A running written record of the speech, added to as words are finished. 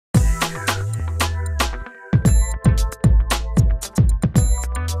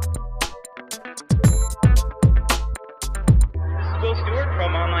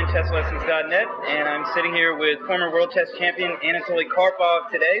sitting here with former world chess champion Anatoly Karpov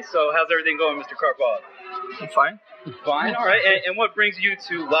today. So how's everything going, Mr. Karpov? I'm fine. Fine, all right. And what brings you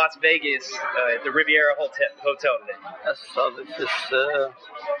to Las Vegas at the Riviera Hotel today? So this is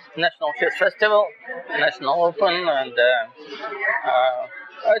National Chess Festival, National Open, and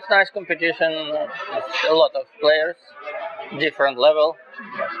it's nice competition. It's a lot of players, different level.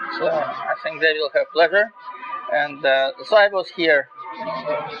 So I think they will have pleasure. And so I was here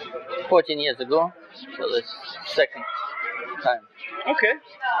 14 years ago, so this second time. Okay.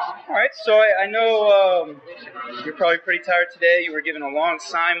 All right. So I know you're probably pretty tired today. You were given a long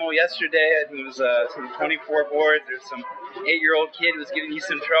simul yesterday. I think it was some 24 boards. There's some 8-year-old kid who was giving you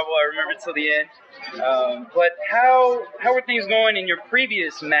some trouble. I remember till the end. But how were things going in your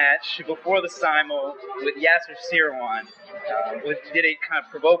previous match before the simul with Yasser Seirawan? Did it kind of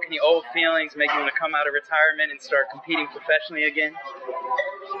provoke any old feelings, make you want to come out of retirement and start competing professionally again?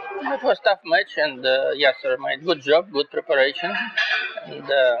 It was a tough match, and Yasser made good job, good preparation. And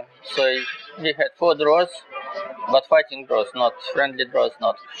so we had 4 draws, but fighting draws, not friendly draws,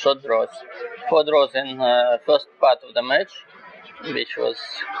 not short draws. 4 draws in first part of the match, which was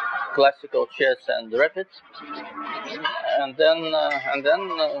classical chess and rapid. And then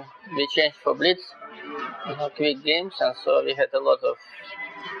we changed for blitz, quick games, and so we had a lot of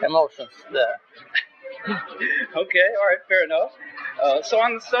emotions there. Okay, all right, fair enough. So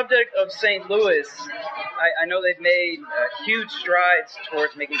on the subject of St. Louis, I know they've made huge strides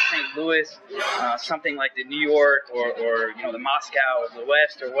towards making St. Louis something like the New York or the Moscow of the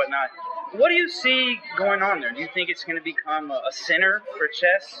West or whatnot. What do you see going on there? Do you think it's going to become a center for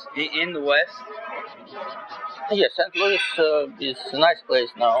chess in the West? Yes, St. Louis is a nice place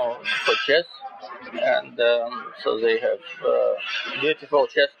now for chess. And so they have beautiful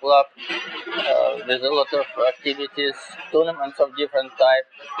chess club. There's a lot of activities, tournaments of different type.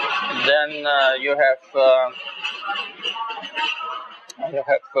 Then you have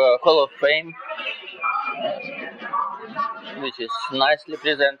Hall of Fame, which is nicely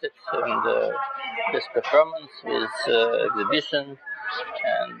presented, and this performance with exhibition,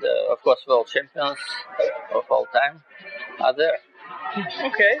 and of course world champions of all time are there.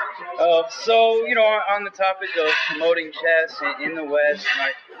 Okay, so on the topic of promoting chess in the West,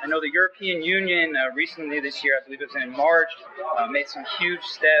 I know the European Union recently this year, I believe it was in March, made some huge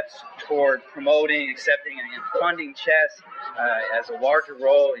steps toward promoting, accepting, and funding chess as a larger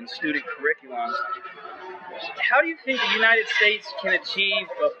role in student curriculums. How do you think the United States can achieve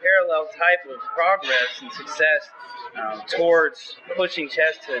a parallel type of progress and success towards pushing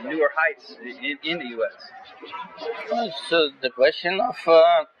chess to newer heights in the U.S.? So the question of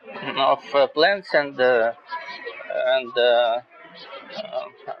plans and how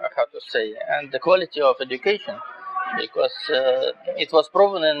to say, and the quality of education, because it was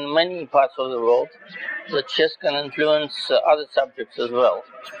proven in many parts of the world that chess can influence other subjects as well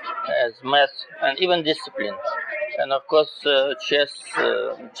as math and even discipline. And of course, chess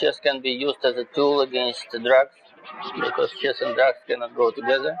can be used as a tool against drugs, because chess and drugs cannot go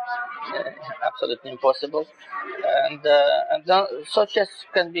together, absolutely impossible. And so chess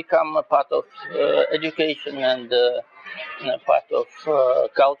can become a part of education and part of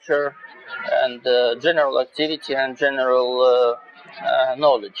culture and general activity and general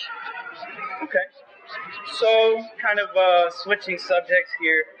knowledge. Okay. So, kind of switching subjects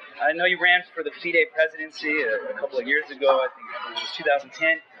here. I know you ran for the FIDE presidency a couple of years ago. I think it was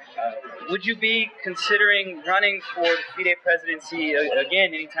 2010. Would you be considering running for the FIDE presidency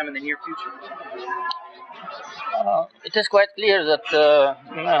again anytime in the near future? It is quite clear that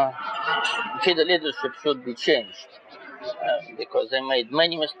FIDE leadership should be changed because they made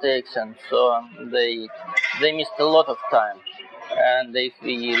many mistakes, and so they missed a lot of time. And if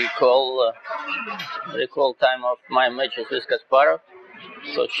we recall time of my matches with Kasparov,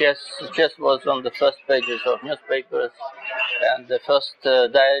 so chess was on the first pages of newspapers and the first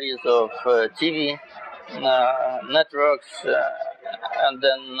diaries of TV networks, and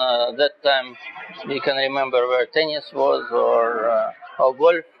then that time we can remember where tennis was, or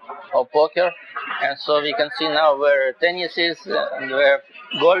golf, or poker, and so we can see now where tennis is and where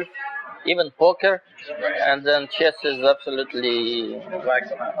golf, even poker, and then chess is absolutely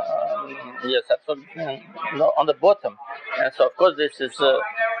yes, absolutely on the bottom. And so of course this is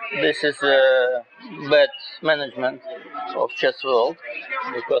bad management of chess world,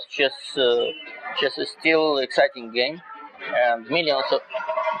 because chess is still exciting game, and millions of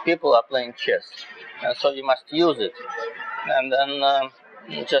people are playing chess, and so we must use it. And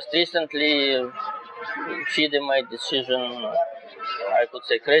then just recently FIDE made decision, I could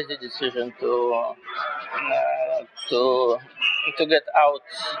say crazy decision, to get out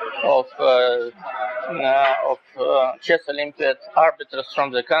of of chess Olympiad arbiters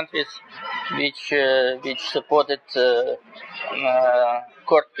from the countries which supported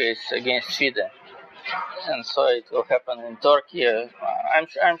court case against FIDE, and so it will happen in Turkey.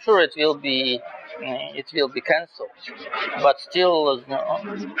 I'm sure it will be cancelled, but still,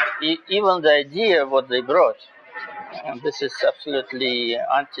 even the idea what they brought, this is absolutely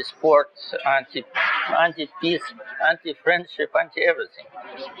anti-sport, anti-peace, anti-friendship, anti-everything.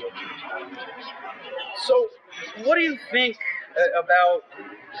 So, what do you think about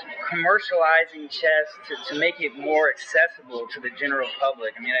commercializing chess to make it more accessible to the general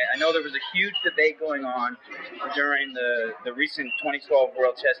public? I mean, I know there was a huge debate going on during the recent 2012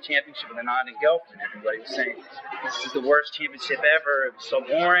 World Chess Championship with Anand and Gelfand. Everybody was saying this is the worst championship ever. It was so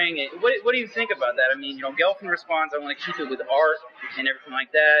boring. What do you think about that? I mean, Gelfand responds, I want to keep it with art and everything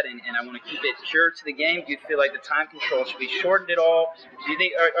like that, and I want to keep it pure to the game. Do you feel like the time control should be shortened at all? Do you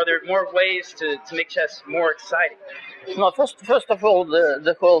think are there more ways to make chess more exciting? No, first of all,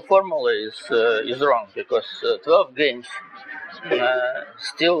 the whole formula is wrong, because 12 games,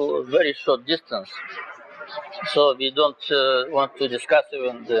 still very short distance. So we don't want to discuss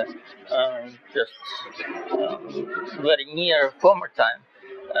even the very near former time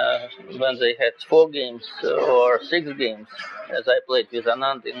when they had 4 games or 6 games, as I played with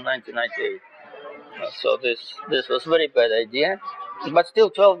Anand in 1998. So this was very bad idea, but still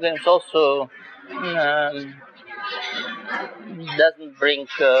 12 games also doesn't bring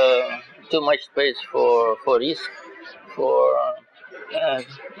too much space for risk, for I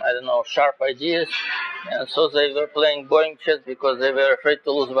don't know, sharp ideas, and so they were playing boring chess because they were afraid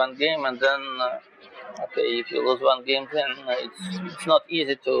to lose one game, and then okay, if you lose one game, then it's not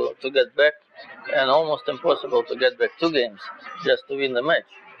easy to get back, and almost impossible to get back 2 games just to win the match.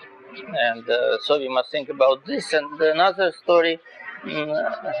 And so we must think about this. And another story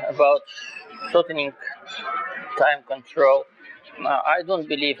about shortening time control, I don't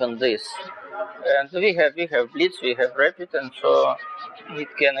believe in this. And we have Blitz, we have Rapid, and so it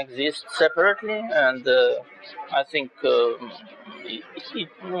can exist separately. And I think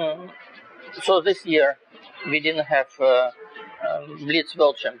so this year we didn't have Blitz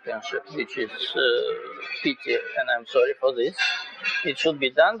World Championship, which is pity, and I'm sorry for this. It should be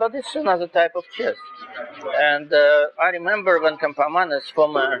done, but it's another type of chess. And I remember when Kampaman's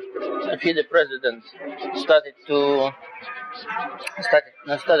former FIDE president started to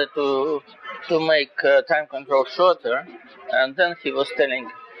make time control shorter, and then he was telling,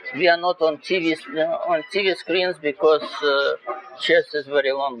 we are not on TV screens because chess is a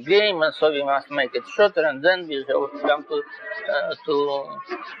very long game, and so we must make it shorter, and then we shall come to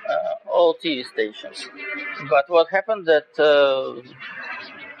all TV stations. But what happened that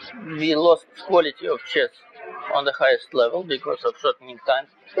we lost quality of chess on the highest level because of shortening time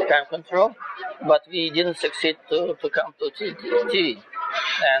control, but we didn't succeed to come to TV.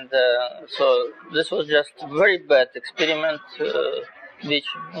 And so this was just a very bad experiment, which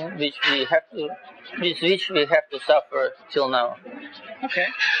we have to suffer till now. Okay,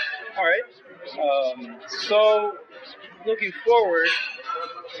 all right. So looking forward,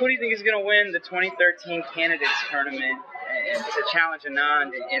 who do you think is going to win the 2013 Candidates Tournament and to challenge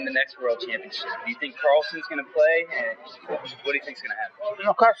Anand in the next World Championship? Do you think Carlsen's going to play? And what do you think is going to happen?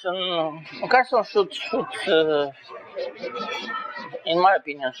 No, Carlsen should, in my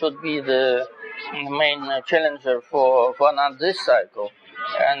opinion, should be the main challenger for Anand this cycle.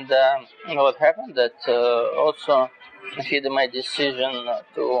 And what happened that also FIDE made decision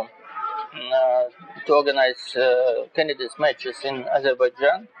to organize candidates matches in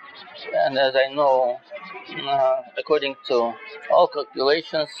Azerbaijan. And as I know, according to all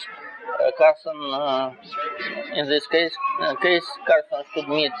calculations, Carlsen, in this case, Carlsen should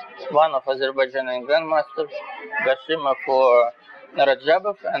meet one of Azerbaijani grandmaster, Gashimov or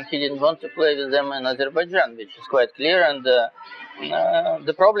Rajabov, and he didn't want to play with them in Azerbaijan, which is quite clear. And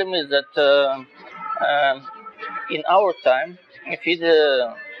the problem is that in our time,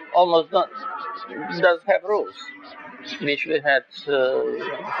 FIDE almost does have rules, which we had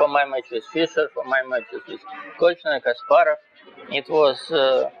for my match with Fischer, for my matches with Kochner, Kasparov. It was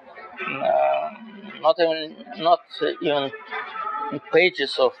not even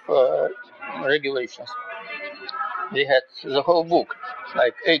pages of regulations. We had the whole book,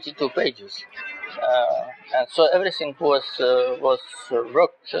 like 82 pages, and so everything was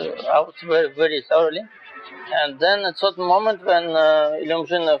worked out very, very thoroughly. And then at a certain moment when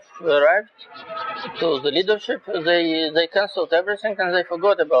Ilyumzhinov arrived to the leadership, they cancelled everything and they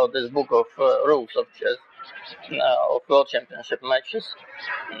forgot about this book of rules of chess, of World Championship matches.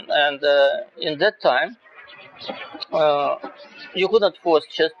 And in that time, you could not force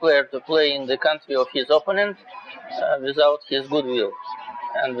chess player to play in the country of his opponent without his goodwill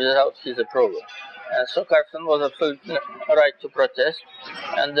and without his approval. So Carlsen was absolutely right to protest,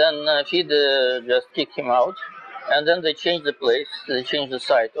 and then FIDE just kicked him out, and then they changed the place, they changed the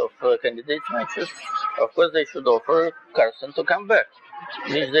site of candidates' matches. Of course, they should offer Carlsen to come back,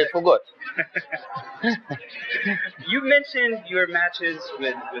 which they forgot. You mentioned your matches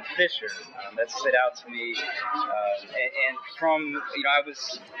with Fischer. That stood out to me. And from, I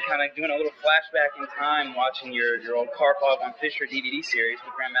was kind of doing a little flashback in time watching your old Karpov on Fischer DVD series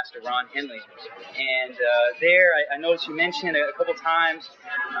with Grandmaster Ron Henley. And there, I noticed you mentioned a couple times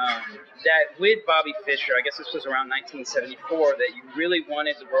that with Bobby Fischer, I guess this was around 1974, that you really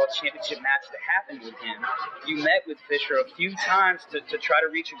wanted the World Championship match to happen with him. You met with Fischer a few times to try to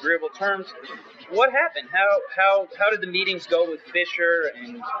reach agreeable terms. What happened? How did the meetings go with Fischer,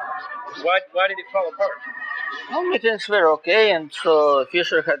 and why did it fall apart? Well, meetings were okay, and so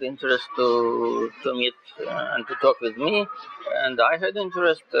Fischer had interest to meet and to talk with me, and I had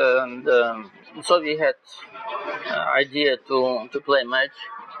interest, and so we had idea to play match,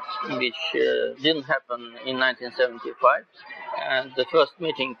 which didn't happen in 1975, and the first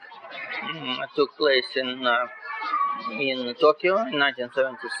meeting took place in Tokyo in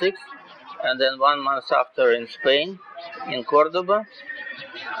 1976, and then 1 month after in Spain, in Cordoba,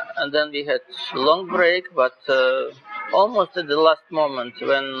 and then we had long break, but almost at the last moment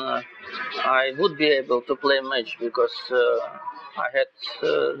when I would be able to play match, because I had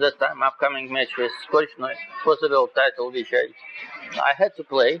that time upcoming match with Korchnoi for the world title, which I had to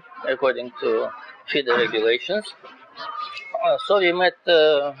play according to FIDE regulations. So we met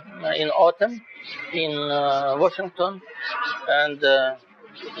in autumn in Washington, and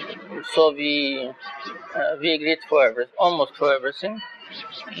so we agreed for almost for everything.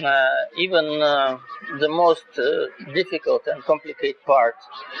 Even the most difficult and complicated part,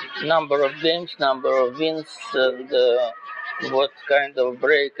 number of games, number of wins, and what kind of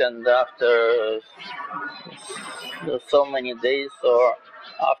break, and after so many days or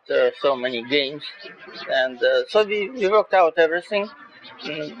after so many games, and so we worked out everything.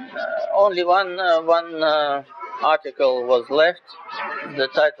 Only one article was left, the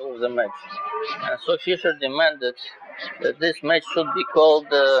title of the match, and so Fischer demanded that this match should be called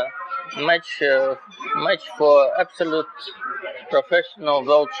match for absolute professional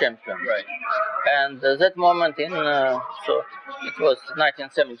world champion. Right. And that moment so it was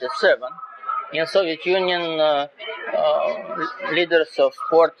 1977. In Soviet Union, leaders of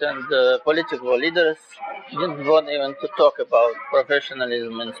sport and political leaders didn't want even to talk about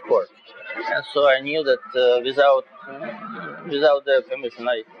professionalism in sport. And so I knew that without their permission,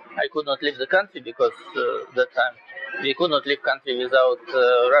 I could not leave the country, because that time we could not leave country without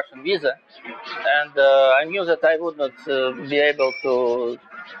Russian visa, and I knew that I would not be able to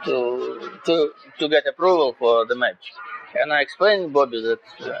get approval for the match. And I explained Bobby that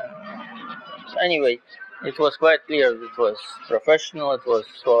anyway, it was quite clear it was professional, it was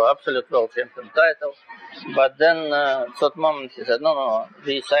for absolute world champion title. But then at that moment he said, no,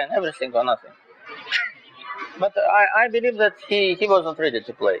 we sign everything or nothing. But I believe that he wasn't ready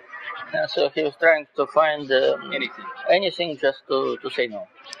to play. So he was trying to find anything just to say no.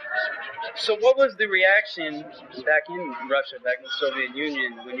 So what was the reaction back in Russia, back in the Soviet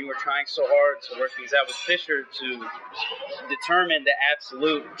Union, when you were trying so hard to work things out with Fischer to determine the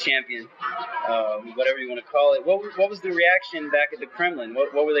absolute champion, whatever you want to call it? What was the reaction back at the Kremlin?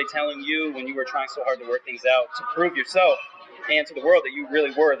 What were they telling you when you were trying so hard to work things out to prove yourself and to the world that you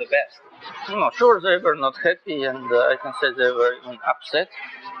really were the best? No, sure, they were not happy, and I can say they were even upset,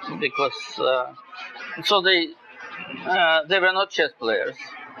 because so they were not chess players.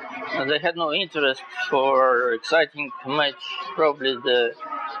 They had no interest for exciting match, probably the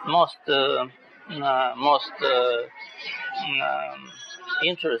most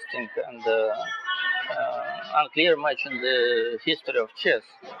interesting and unclear match in the history of chess,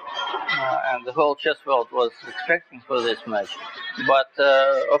 and the whole chess world was expecting for this match. But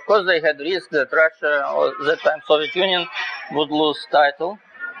of course they had risk that Russia, or that time Soviet Union, would lose title.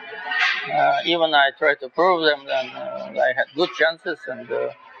 Even I tried to prove them, then I had good chances, and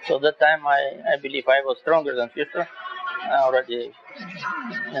so that time I believe I was stronger than Fischer already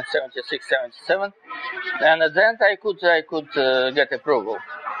in 76, 77, and at the end I could get approval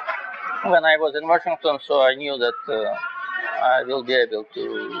when I was in Washington. So I knew that I will be able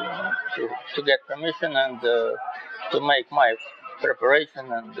to get permission and to make my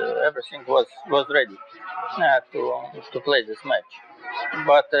preparation, and everything was ready to play this match.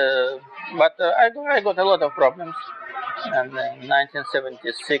 But I got a lot of problems. And in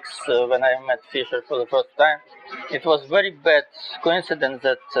 1976, when I met Fischer for the first time, it was very bad coincidence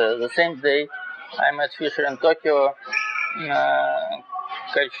that the same day I met Fischer in Tokyo.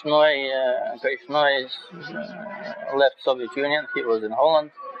 Korchnoi left Soviet Union. He was in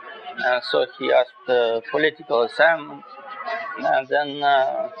Holland, so he asked political assignment. And then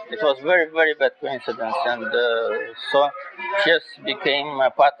it was very bad coincidence, and so chess became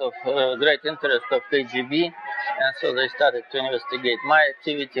a part of great interest of KGB, and so they started to investigate my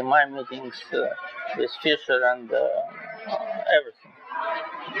activity, my meetings with Fischer, and everything.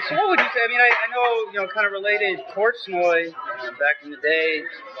 So what would you say? I mean, I know, kind of related, Korchnoi, back in the day,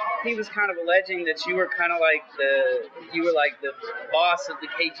 he was kind of alleging that you were kind of like the boss of the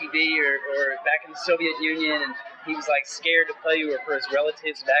KGB or back in the Soviet Union, and he was like scared to play you or for his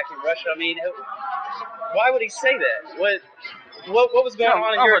relatives back in Russia. I mean, why would he say that? What was going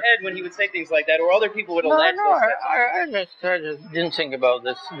on in your head when he would say things like that, or other people would allege? I just didn't think about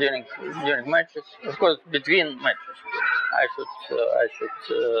this during matches. Of course, between matches, I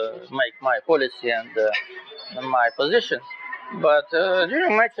should make my policy and my position. But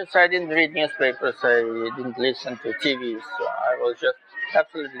during matches, I didn't read newspapers. I didn't listen to TV. So I was just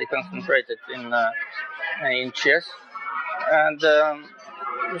absolutely concentrated in chess. And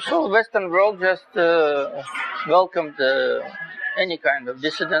so Western world just welcomed any kind of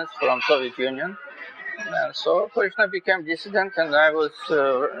dissidence from Soviet Union. And so Korchnoi became dissident, and I was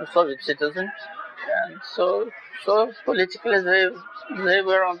a Soviet citizen. And so politically they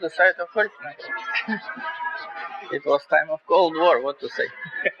were on the side of Korchnoi. It was time of Cold War, what to say.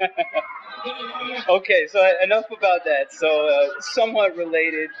 Okay, so enough about that. So somewhat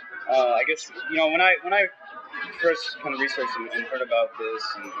related, I guess, when I first kind of researched and heard about this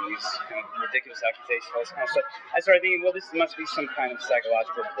and these kind of ridiculous accusations, all this kind of stuff, I started thinking, well, this must be some kind of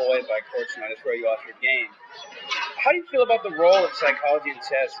psychological ploy by Korchnoi to throw you off your game. How do you feel about the role of psychology in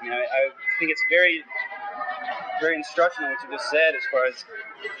chess? I mean, I think it's very instructional what you just said, as far as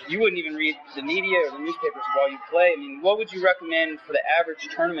you wouldn't even read the media or the newspapers while you play. I mean, what would you recommend for the average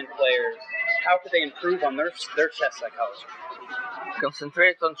tournament players? How could they improve on their chess psychology?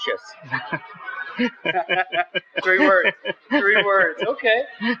 Concentrate on chess. Three words. Okay.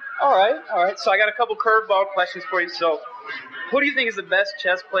 All right. So I got a couple curveball questions for you. So, who do you think is the best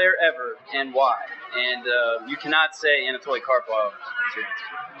chess player ever, and why? And you cannot say Anatoly Karpov is your answer.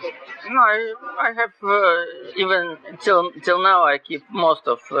 No, I have even till now I keep most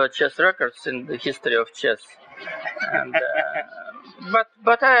of chess records in the history of chess, and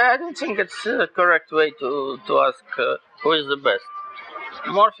but I don't think it's a correct way to ask who is the best.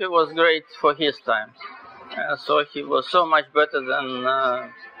 Morphy was great for his time, so he was so much better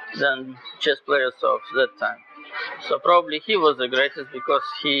than chess players of that time. So probably he was the greatest because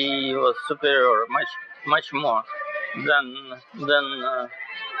he was superior much more than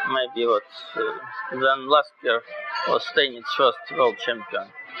maybe than last year was Steinitz first world champion.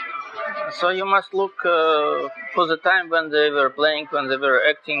 So you must look for the time when they were playing, when they were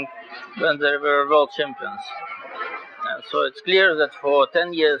acting, when they were world champions. So it's clear that for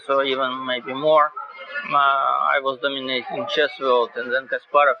 10 years or even maybe more, I was dominating chess world, and then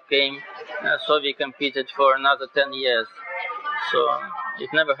Kasparov came, so we competed for another 10 years. So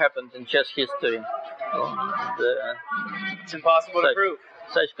it never happened in chess history. It's impossible to prove.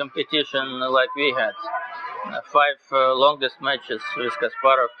 Such competition like we had. 5 longest matches with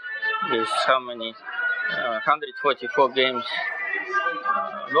Kasparov, with how many? 144 games.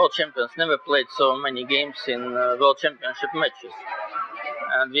 World champions never played so many games in world championship matches,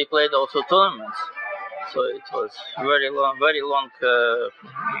 and we played also tournaments. So it was very long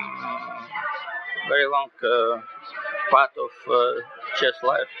part of chess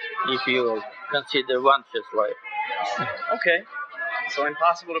life, if you consider one chess life. Okay, so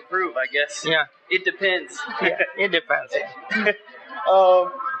impossible to prove, I guess. Yeah, it depends. Yeah, it depends.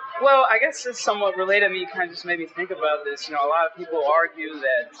 Well, I guess it's somewhat related. I mean, you kind of just made me think about this. A lot of people argue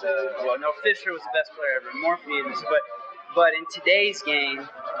that, Fischer was the best player ever, Morphy, but in today's game,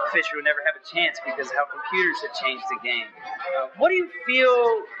 Fischer would never have a chance because of how computers have changed the game. What do you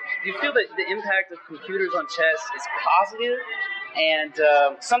feel? Do you feel that the impact of computers on chess is positive? And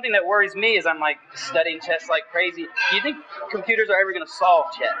something that worries me is I'm like studying chess like crazy. Do you think computers are ever going to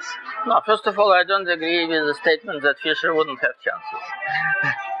solve chess? No, first of all, I don't agree with the statement that Fischer wouldn't have chances.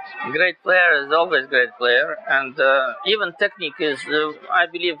 Great player is always great player, and even technique is, I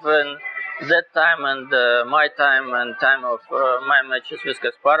believe, in that time and my time and time of my matches with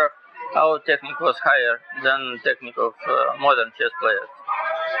Kasparov, our technique was higher than technique of modern chess players.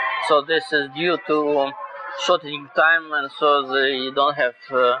 So this is due to shortening time, and so they don't have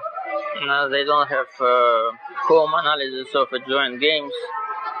home analysis of adjoint games,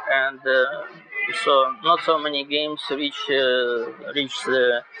 and so not so many games reach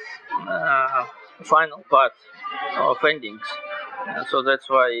the final part of endings. And so that's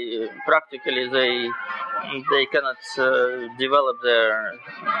why practically they cannot develop their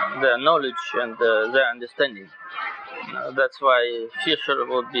knowledge and their understanding. That's why Fischer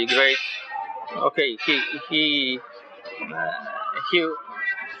would be great. Okay, he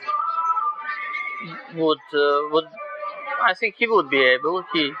would I think he would be able.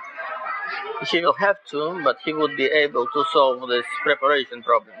 He will have to, but he would be able to solve these preparation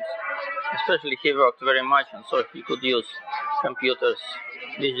problems. Especially he worked very much, and so he could use computers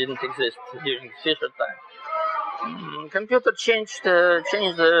which didn't exist during Fischer time. Computer changed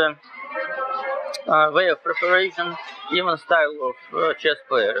the way of preparation, even style of chess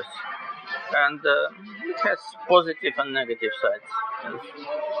players, and it has positive and negative sides.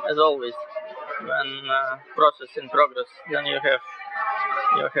 As always, when process in progress, then you have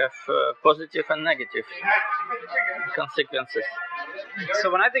positive and negative consequences. So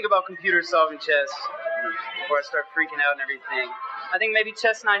when I think about computer solving chess, before I start freaking out and everything, I think maybe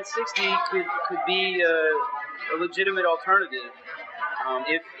chess 960 could be a legitimate alternative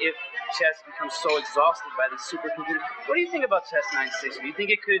if chess becomes so exhausted by the supercomputer. What do you think about chess 960? Do you think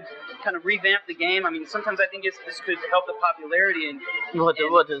it could kind of revamp the game? I mean, sometimes I think this could help the popularity. What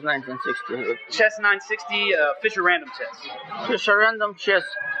is 1960? Chess 960, Fischer random chess. Fischer random chess.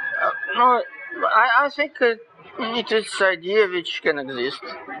 No, I think it is an idea which can exist.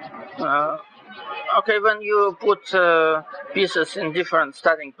 Okay, when you put pieces in different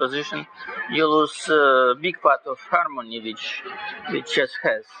starting position, you lose a big part of harmony which chess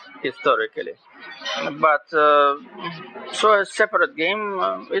has historically. But so a separate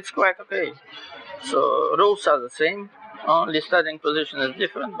game, it's quite okay. So rules are the same, only starting position is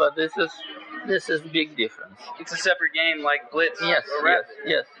different, but this is big difference. It's a separate game like Blitz. Yes,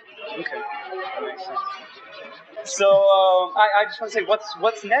 yes. Okay, that makes sense. So I just want to say,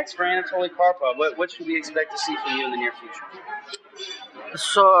 what's next for Anatoly Karpov? What should we expect to see from you in the near future?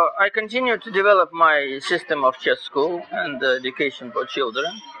 So I continue to develop my system of chess school and education for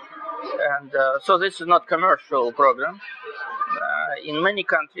children, and so this is not commercial program. In many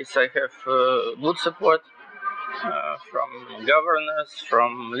countries, I have good support from governors,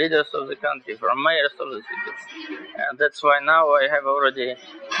 from leaders of the country, from mayors of the cities, and that's why now I have already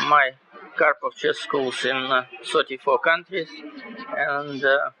my Karpov chess schools in 34 countries, and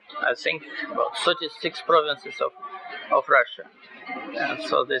I think about 36 provinces of Russia. And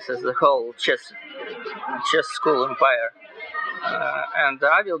so this is the whole chess school empire. And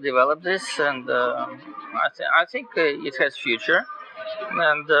I will develop this, and I think it has future.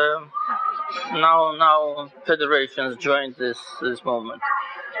 And now federations join this movement.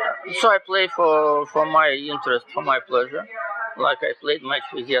 So I play for my interest, for my pleasure. Like I played match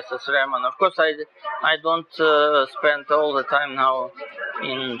with Yasser, and of course I don't spend all the time now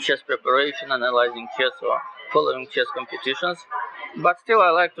in chess preparation, analyzing chess or following chess competitions. But still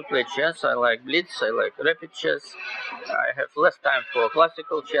I like to play chess. I like blitz, I like rapid chess. I have less time for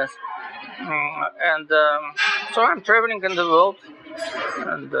classical chess. And so I'm traveling in the world,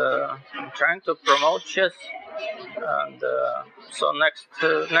 and I'm trying to promote chess. And so next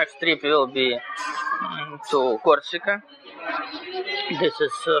trip will be to Corsica. This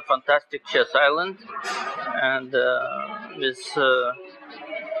is a fantastic chess island, and with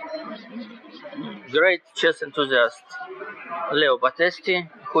great chess enthusiast Leo Battesti,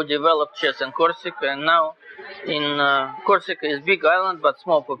 who developed chess in Corsica. And now in Corsica is big island but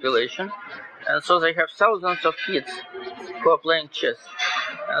small population, and so they have thousands of kids who are playing chess,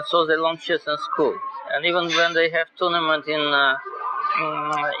 and so they learn chess in school. And even when they have tournament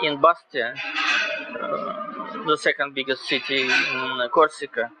in Bastia, the second biggest city in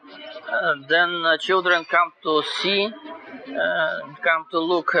Corsica, then children come to see, come to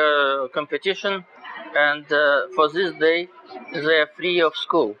look competition, and for this day they are free of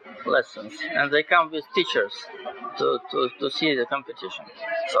school lessons, and they come with teachers to see the competition.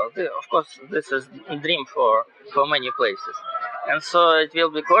 So of course this is a dream for many places. And so it will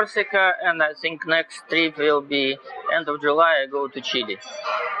be Corsica, and I think next trip will be end of July. I go to Chile.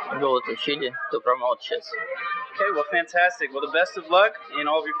 To promote chess. Okay, well, fantastic. Well, the best of luck in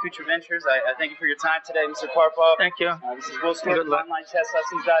all of your future ventures. I thank you for your time today, Mr. Karpov. Thank you. This is Will Stewart from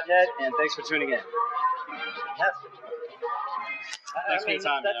OnlineChessLessons.net, and thanks for tuning in. Yes. Thanks for your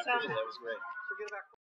time, man. I appreciate it. That was great.